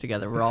that mix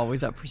together. We're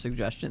always up for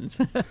suggestions.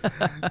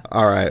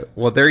 All right.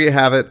 Well, there you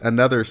have it.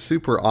 Another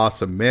super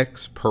awesome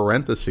mix.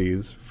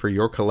 Parentheses for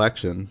your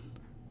collection.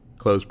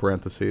 Close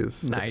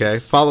parentheses. Nice. Okay.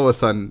 Follow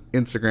us on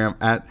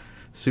Instagram at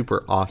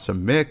Super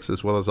Awesome Mix,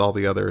 as well as all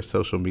the other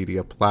social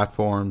media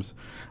platforms.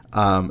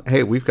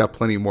 Hey, we've got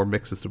plenty more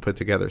mixes to put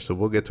together, so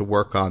we'll get to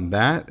work on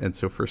that. And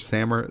so for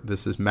Sammer,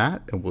 this is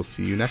Matt, and we'll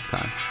see you next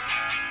time.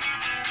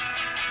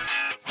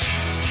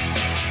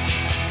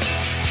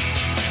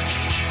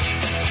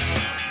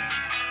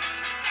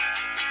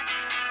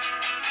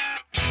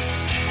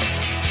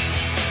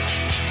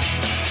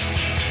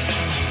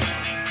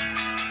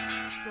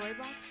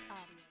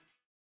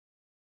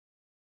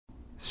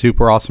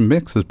 Super Awesome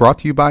Mix is brought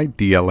to you by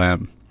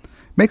DLM.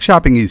 Make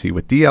shopping easy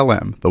with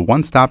DLM, the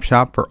one-stop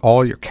shop for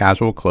all your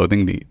casual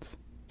clothing needs.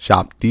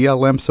 Shop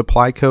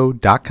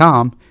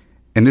dlmsupplyco.com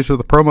and enter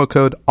the promo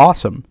code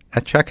AWESOME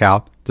at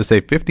checkout to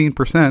save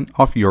 15%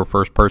 off your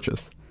first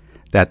purchase.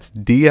 That's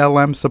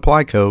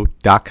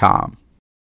dlmsupplyco.com.